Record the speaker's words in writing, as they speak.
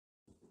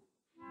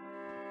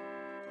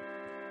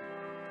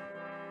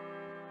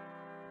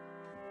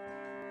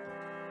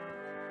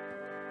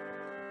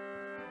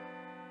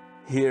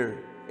Here,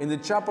 in the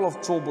chapel of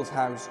Talbot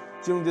House,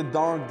 during the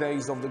dark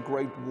days of the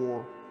Great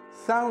War,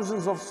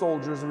 thousands of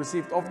soldiers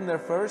received often their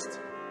first,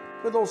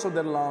 but also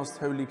their last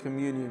Holy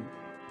Communion.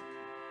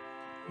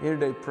 Here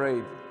they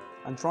prayed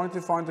and tried to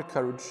find the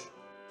courage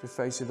to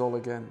face it all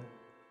again.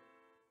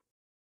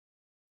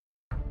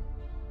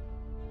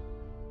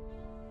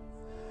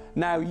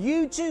 Now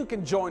you too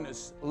can join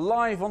us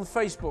live on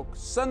Facebook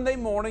Sunday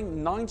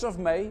morning 9th of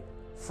May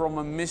from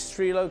a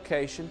mystery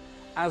location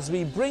as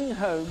we bring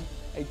home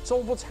a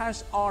Talbot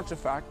House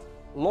artifact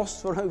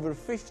lost for over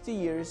 50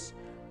 years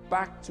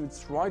back to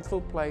its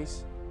rightful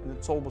place in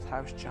the Talbot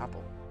House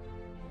Chapel.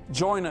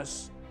 Join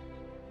us.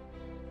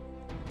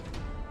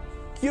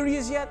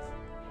 Curious yet?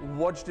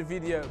 Watch the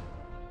video.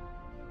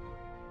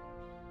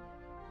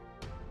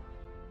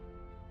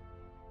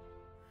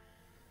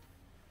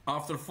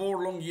 After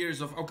 4 long years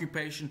of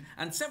occupation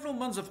and several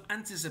months of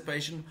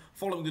anticipation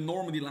following the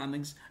Normandy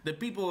landings, the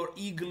people are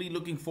eagerly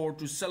looking forward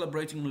to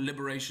celebrating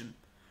liberation.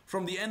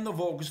 From the end of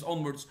August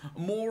onwards,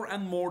 more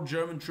and more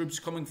German troops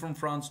coming from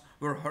France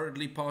were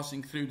hurriedly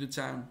passing through the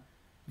town.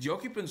 The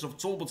occupants of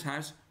Talbot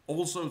House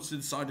also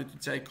decided to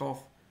take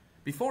off.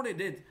 Before they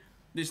did,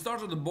 they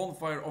started a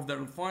bonfire of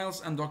their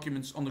files and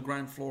documents on the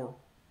ground floor.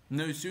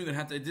 No sooner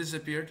had they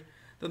disappeared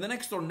than the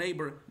next door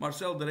neighbour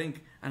Marcel de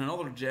Rink and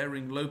another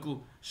daring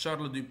local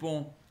Charles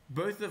Dupont,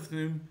 both of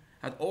whom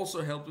had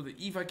also helped with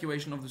the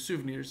evacuation of the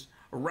souvenirs,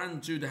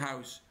 ran to the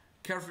house,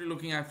 carefully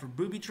looking out for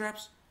booby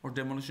traps or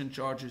demolition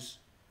charges.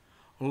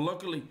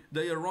 Luckily,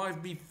 they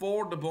arrived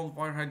before the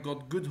bonfire had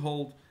got good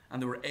hold and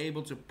they were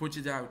able to put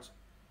it out.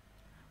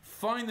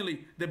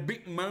 Finally, the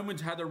big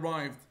moment had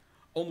arrived.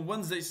 On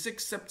Wednesday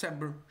 6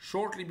 September,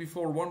 shortly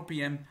before 1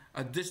 PM,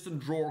 a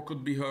distant roar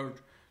could be heard,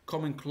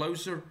 coming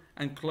closer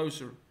and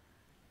closer.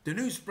 The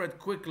news spread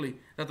quickly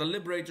that the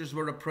liberators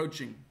were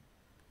approaching.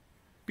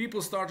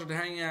 People started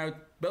hanging out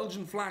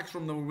Belgian flags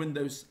from their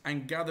windows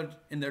and gathered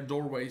in their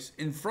doorways.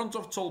 In front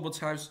of Talbot's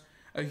house,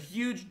 a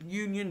huge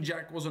Union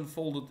Jack was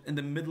unfolded in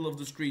the middle of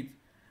the street.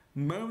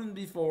 Moment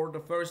before, the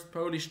first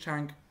Polish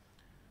tank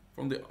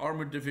from the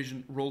armoured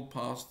division rolled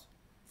past,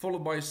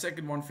 followed by a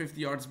second one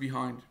 50 yards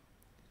behind.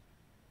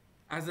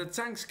 As the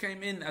tanks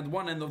came in at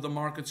one end of the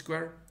market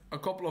square, a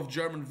couple of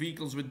German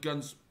vehicles with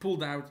guns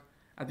pulled out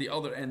at the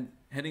other end,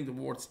 heading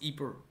towards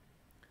Ypres.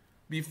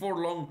 Before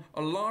long,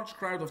 a large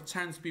crowd of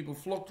townspeople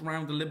flocked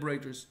around the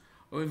liberators,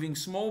 waving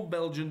small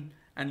Belgian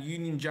and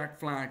Union Jack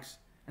flags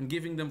and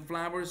giving them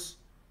flowers,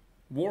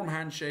 warm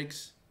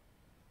handshakes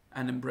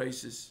and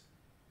embraces.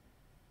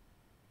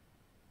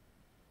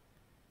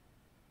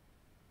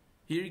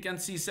 Here you can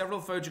see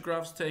several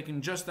photographs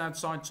taken just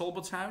outside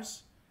Talbot's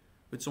house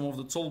with some of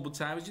the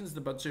Talbotausians,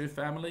 the Bateux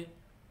family,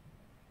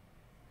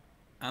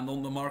 and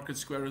on the market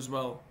square as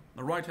well. On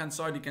the right hand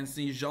side you can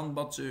see Jean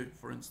Bateux,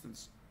 for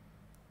instance.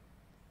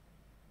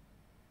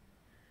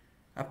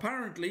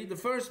 Apparently the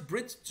first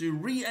Brit to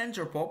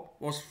re-enter pop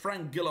was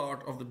Frank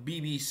Gillard of the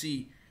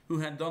BBC, who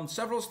had done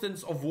several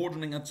stints of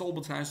wardening at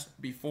Talbot House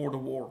before the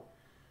war.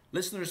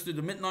 Listeners to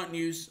the Midnight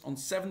News on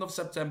 7th of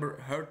September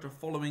heard the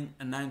following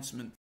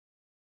announcement.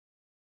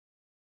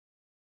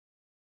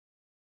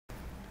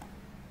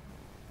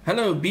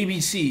 Hello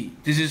BBC,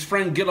 this is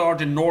Frank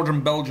Gillard in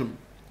northern Belgium.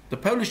 The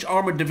Polish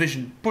Armoured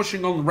Division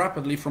pushing on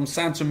rapidly from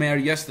Saint-Omer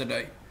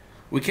yesterday.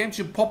 We came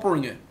to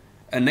Popperinge,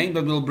 a name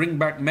that will bring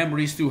back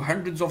memories to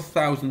hundreds of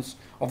thousands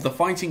of the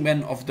fighting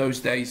men of those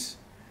days.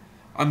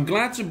 I'm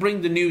glad to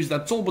bring the news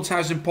that Talbot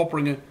House in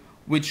Popperinge,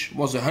 which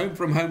was a home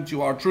from home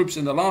to our troops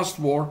in the last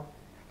war,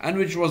 and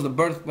which was the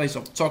birthplace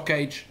of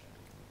Tockage,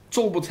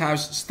 Talbot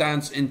House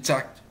stands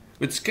intact,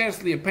 with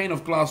scarcely a pane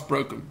of glass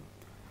broken.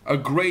 A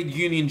great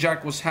Union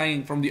Jack was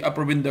hanging from the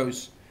upper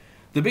windows.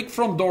 The big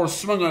front door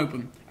swung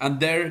open, and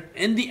there,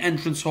 in the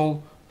entrance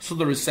hall, stood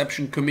the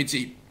reception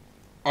committee,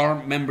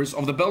 armed members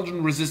of the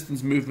Belgian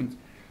resistance movement,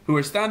 who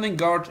were standing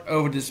guard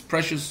over this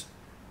precious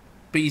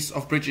piece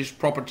of British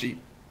property.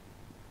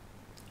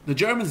 The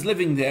Germans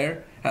living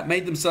there had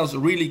made themselves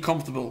really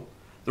comfortable.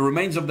 The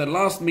remains of their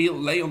last meal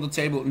lay on the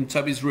table in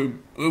Tubby's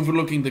room,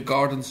 overlooking the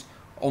gardens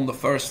on the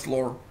first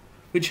floor,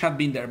 which had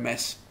been their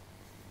mess.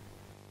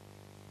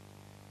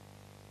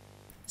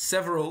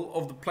 Several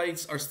of the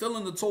plates are still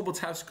in the Talbot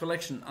House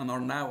collection and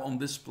are now on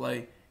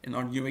display in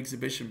our new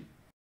exhibition.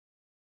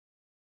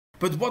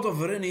 But what of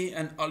René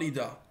and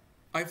Alida?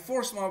 I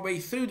forced my way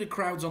through the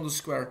crowds on the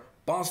square,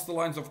 past the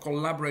lines of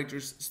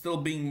collaborators still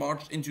being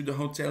marched into the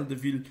Hôtel de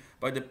Ville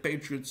by the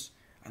Patriots,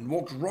 and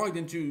walked right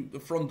into the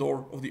front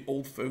door of the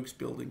old folks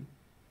building.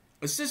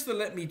 A sister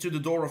led me to the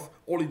door of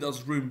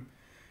Olida's room.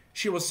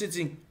 She was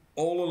sitting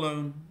all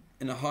alone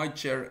in a high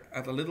chair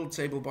at a little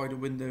table by the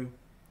window.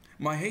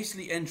 My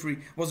hasty entry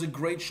was a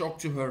great shock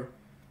to her.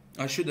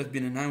 I should have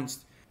been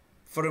announced.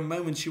 For a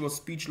moment she was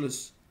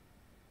speechless.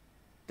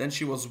 Then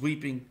she was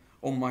weeping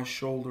on my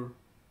shoulder.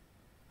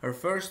 Her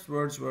first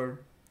words were,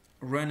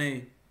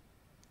 "René,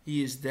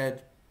 he is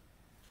dead."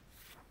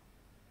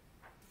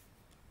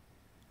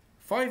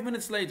 5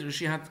 minutes later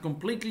she had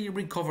completely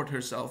recovered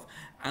herself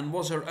and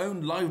was her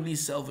own lively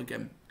self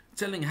again,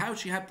 telling how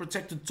she had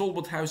protected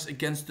Talbot House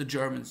against the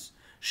Germans.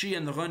 She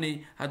and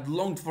René had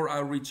longed for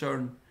our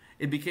return.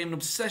 It became an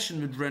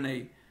obsession with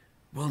René.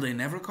 Will they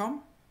never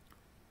come?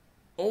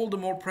 All the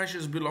more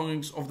precious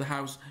belongings of the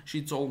house,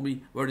 she told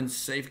me, were in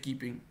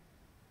safekeeping.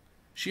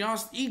 She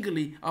asked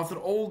eagerly after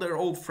all their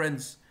old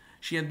friends.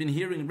 She had been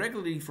hearing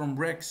regularly from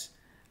Rex,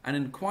 and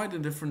in quite a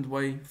different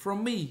way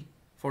from me,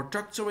 for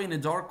tucked away in a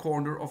dark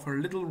corner of her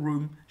little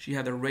room she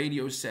had a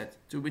radio set,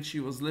 to which she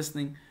was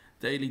listening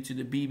daily to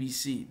the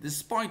BBC,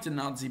 despite the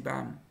Nazi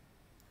ban.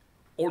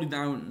 Ollie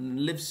now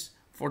lives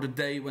for the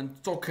day when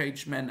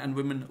top-age men and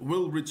women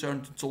will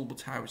return to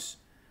Talbot House.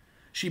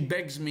 She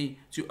begs me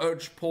to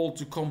urge Paul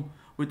to come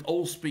with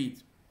all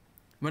speed.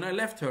 When I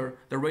left her,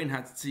 the rain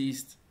had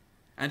ceased,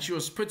 and she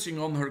was putting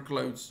on her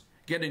clothes,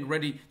 getting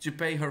ready to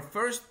pay her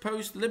first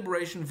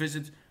post-liberation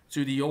visit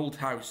to the old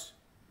house.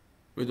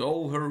 With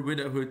all her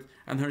widowhood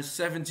and her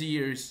 70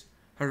 years,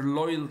 her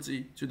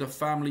loyalty to the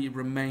family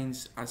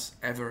remains as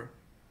ever.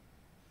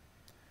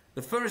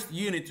 The first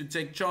unit to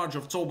take charge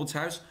of Talbot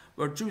House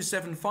were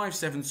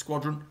 2757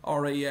 Squadron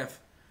RAF.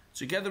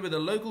 Together with a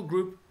local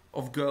group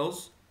of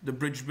girls, the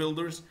bridge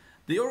builders,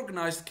 they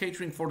organised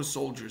catering for the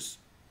soldiers.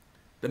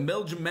 The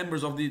Belgian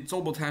members of the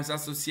Talbot House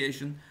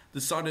Association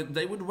decided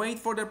they would wait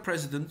for their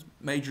president,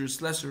 Major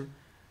Slessor,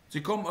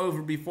 to come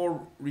over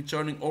before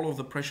returning all of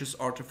the precious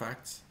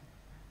artifacts.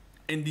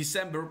 In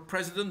December,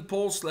 President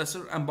Paul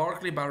Slessor and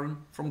Barclay Barron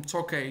from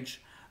Tockage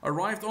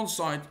arrived on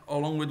site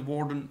along with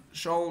Warden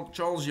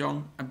Charles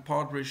Young and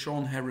Padre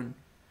Sean Heron.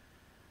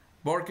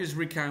 Barkis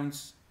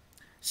recounts,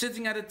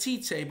 sitting at a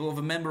tea table of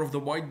a member of the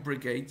White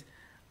Brigade,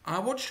 I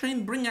watched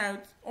him bring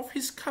out of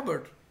his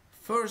cupboard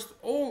first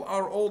all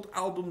our old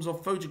albums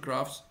of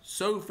photographs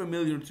so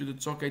familiar to the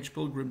Tockage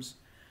pilgrims,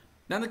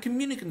 then the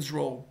communicant's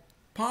roll,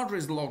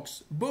 Padre's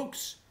logs,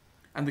 books,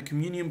 and the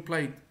communion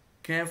plate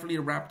carefully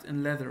wrapped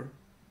in leather.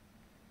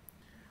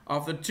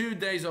 After 2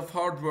 days of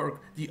hard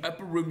work, the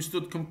upper room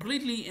stood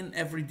completely in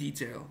every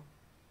detail.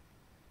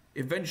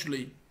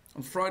 Eventually,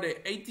 on Friday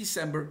 8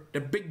 December,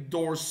 the big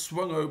doors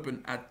swung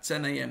open at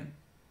 10 a.m.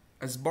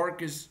 As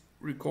Barkis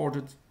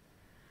recorded,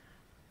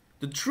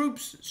 the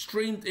troops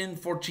streamed in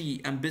for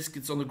tea and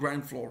biscuits on the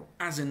ground floor,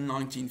 as in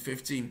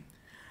 1915.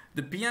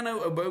 The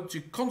piano awoke to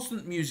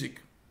constant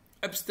music.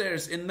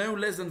 Upstairs, in no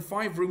less than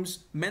 5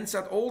 rooms, men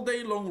sat all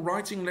day long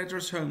writing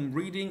letters home,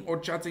 reading or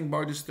chatting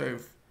by the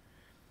stove.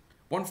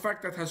 One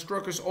fact that has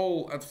struck us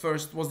all at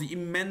first was the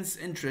immense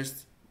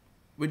interest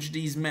which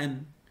these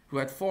men, who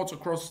had fought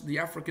across the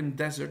African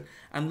desert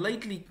and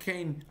lately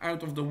came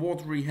out of the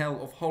watery hell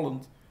of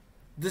Holland,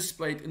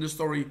 displayed in the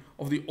story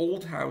of the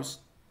old house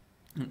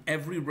and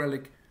every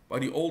relic by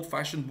the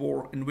old-fashioned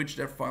war in which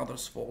their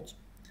fathers fought.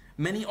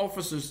 Many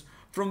officers,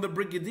 from the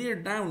brigadier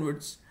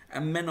downwards,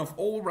 and men of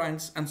all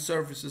ranks and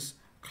services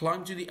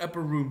climbed to the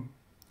upper room.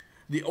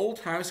 The old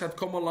house had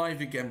come alive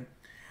again,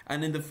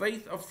 and in the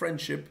faith of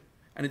friendship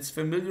and its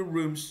familiar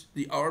rooms,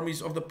 the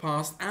armies of the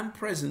past and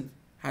present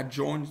had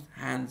joined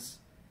hands.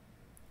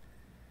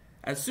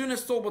 As soon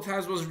as Talbot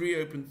House was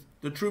reopened,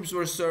 the troops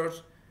were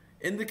served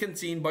in the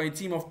canteen by a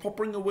team of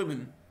Popperinger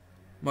women.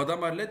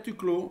 Madame Arlette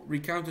Duclos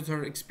recounted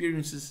her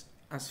experiences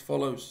as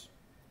follows.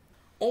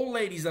 All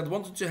ladies that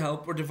wanted to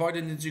help were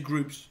divided into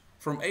groups.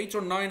 From 8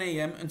 or 9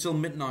 a.m. until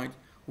midnight,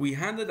 we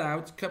handed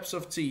out cups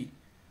of tea.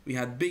 We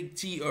had big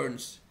tea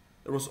urns.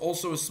 There was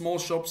also a small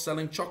shop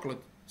selling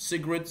chocolate,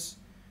 cigarettes,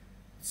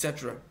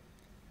 etc.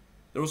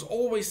 There was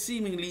always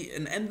seemingly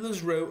an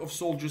endless row of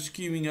soldiers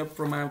queuing up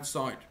from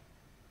outside.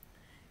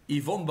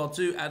 Yvonne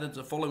Batu added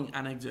the following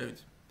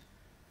anecdote.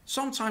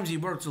 Sometimes he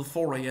worked till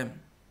 4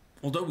 a.m.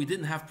 Although we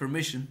didn't have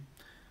permission.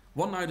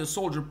 One night a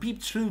soldier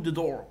peeped through the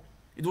door.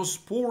 It was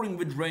pouring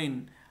with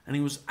rain and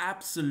he was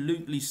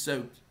absolutely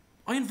soaked.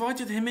 I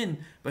invited him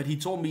in, but he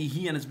told me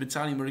he and his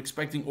battalion were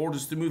expecting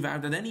orders to move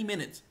out at any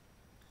minute.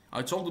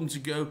 I told him to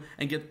go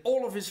and get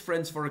all of his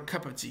friends for a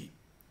cup of tea.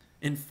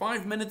 In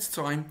 5 minutes'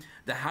 time,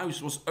 the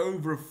house was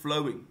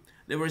overflowing.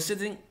 They were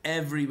sitting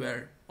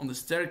everywhere, on the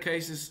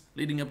staircases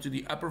leading up to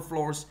the upper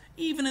floors,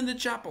 even in the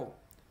chapel.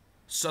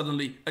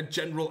 Suddenly, a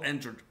general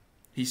entered.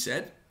 He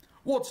said,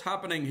 "What's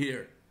happening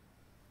here?"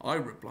 I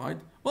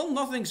replied, "Well,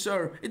 nothing,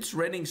 sir. It's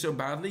raining so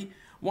badly.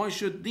 Why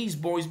should these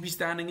boys be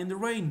standing in the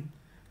rain?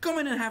 Come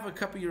in and have a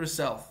cup of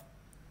yourself."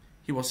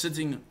 He was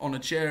sitting on a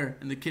chair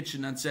in the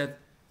kitchen and said,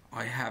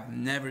 "I have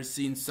never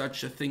seen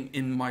such a thing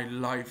in my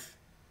life."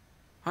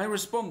 I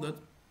responded,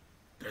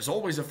 "There's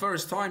always a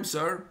first time,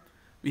 sir.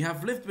 We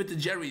have lived with the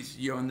Jerrys,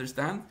 you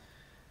understand?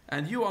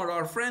 And you are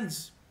our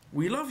friends.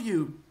 We love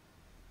you."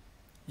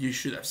 You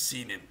should have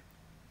seen him.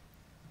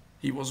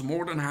 He was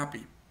more than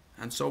happy,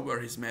 and so were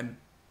his men.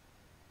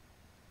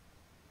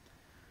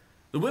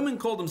 The women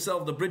called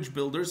themselves the bridge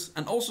builders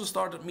and also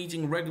started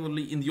meeting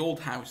regularly in the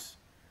old house.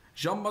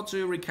 Jean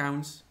Mathieu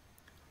recounts,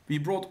 "We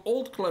brought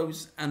old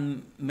clothes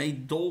and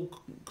made doll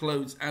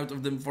clothes out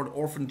of them for the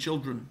orphan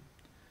children.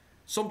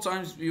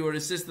 Sometimes we were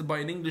assisted by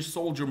an English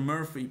soldier,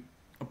 Murphy,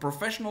 a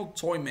professional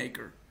toy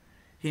maker.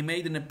 He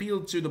made an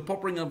appeal to the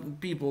Popperinger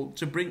people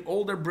to bring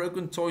all their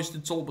broken toys to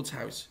Talbot's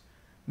house.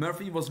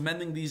 Murphy was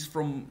mending these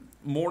from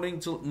morning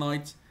till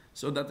night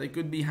so that they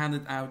could be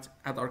handed out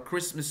at our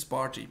Christmas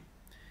party.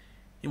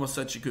 He was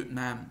such a good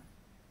man.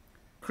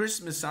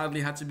 Christmas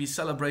sadly had to be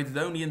celebrated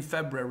only in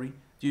February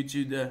due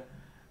to the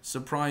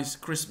surprise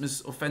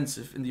Christmas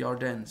offensive in the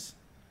Ardennes.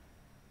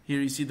 Here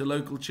you see the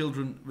local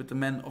children with the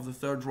men of the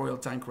 3rd Royal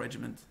Tank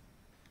Regiment.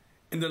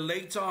 In the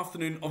late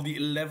afternoon of the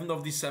 11th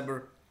of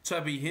December,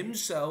 Tubby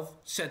himself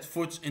set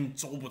foot in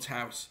Talbot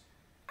House,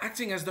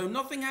 acting as though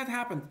nothing had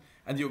happened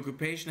and the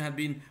occupation had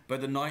been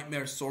but a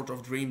nightmare sort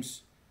of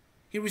dreams.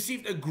 He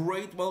received a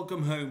great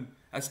welcome home,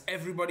 as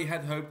everybody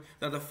had hoped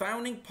that the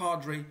founding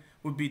padre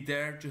would be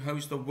there to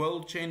host a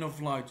World Chain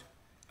of Light,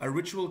 a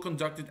ritual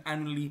conducted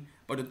annually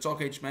by the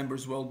TOC-H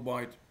members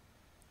worldwide.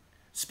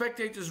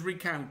 Spectators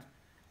recount,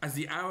 as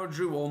the hour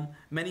drew on,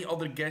 many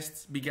other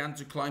guests began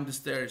to climb the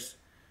stairs.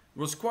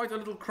 There was quite a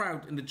little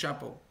crowd in the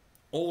chapel,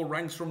 all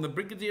ranks from the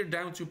brigadier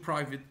down to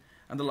private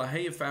and the La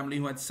Haye family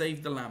who had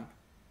saved the lamp.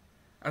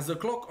 As the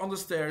clock on the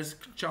stairs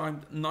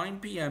chimed 9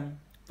 p.m,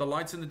 the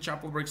lights in the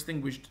chapel were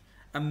extinguished,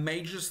 and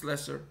Major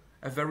Slessor,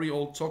 a very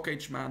old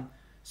TOC-H man,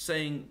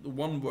 saying the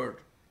one word,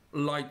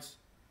 "Light,"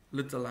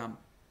 lit the lamp.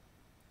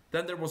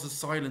 Then there was a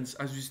silence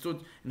as we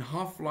stood in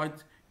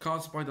half-light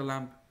cast by the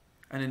lamp,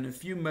 and in a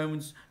few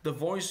moments the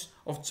voice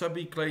of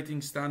Tubby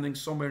Clayton, standing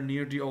somewhere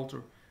near the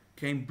altar,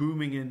 came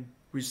booming in,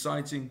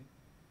 reciting,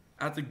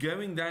 "At the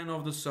going down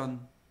of the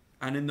sun,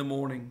 and in the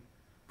morning,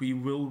 we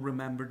will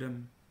remember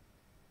them."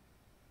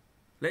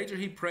 Later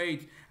he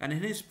prayed, and in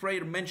his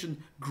prayer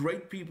mentioned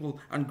great people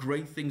and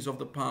great things of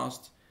the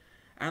past,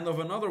 and of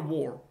another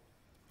war,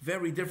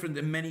 very different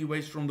in many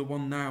ways from the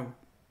one now.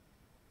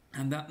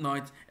 And that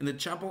night, in the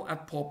chapel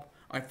at Pop,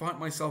 I found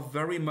myself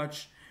very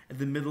much in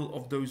the middle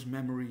of those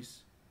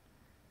memories.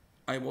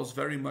 I was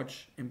very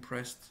much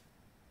impressed.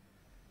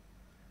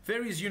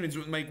 Various units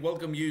would make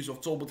welcome use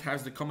of Talbot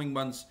House the coming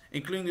months,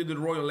 including the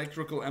Royal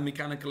Electrical and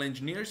Mechanical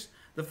Engineers,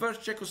 the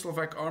 1st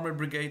Czechoslovak Armoured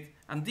Brigade,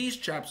 and these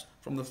chaps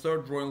from the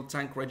 3rd Royal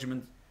Tank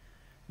Regiment.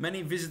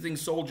 Many visiting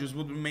soldiers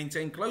would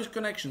maintain close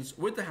connections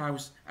with the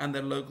house and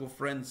their local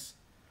friends.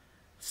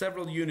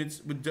 Several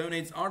units would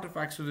donate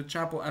artifacts to the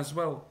chapel as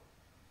well.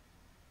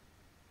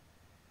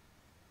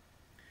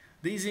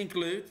 These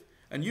include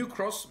a new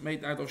cross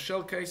made out of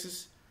shell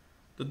cases,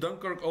 the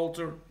Dunkirk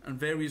altar, and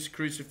various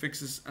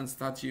crucifixes and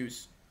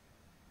statues.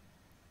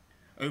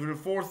 Over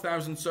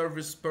 4,000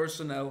 service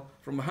personnel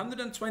from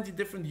 120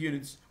 different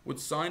units would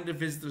sign the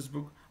visitors'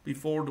 book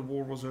before the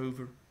war was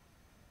over.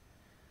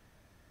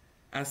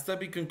 As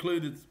Tubby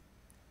concluded,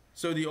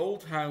 so the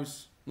old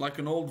house, like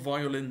an old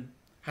violin,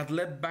 had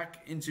led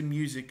back into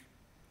music,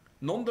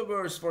 none the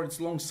worse for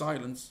its long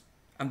silence,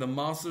 and the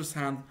master's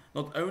hand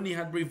not only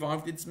had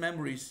revived its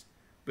memories,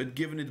 but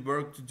given it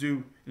work to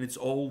do in its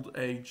old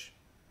age.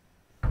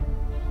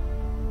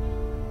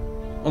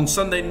 On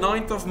Sunday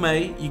 9th of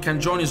May, you can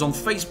join us on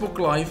Facebook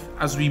Live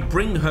as we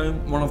bring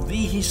home one of the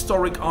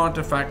historic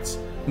artifacts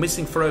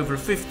missing for over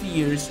 50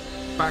 years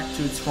back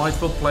to its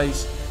rightful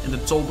place in the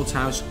Talbot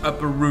House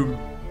upper room.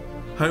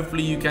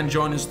 Hopefully you can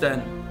join us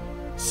then.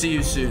 See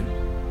you soon.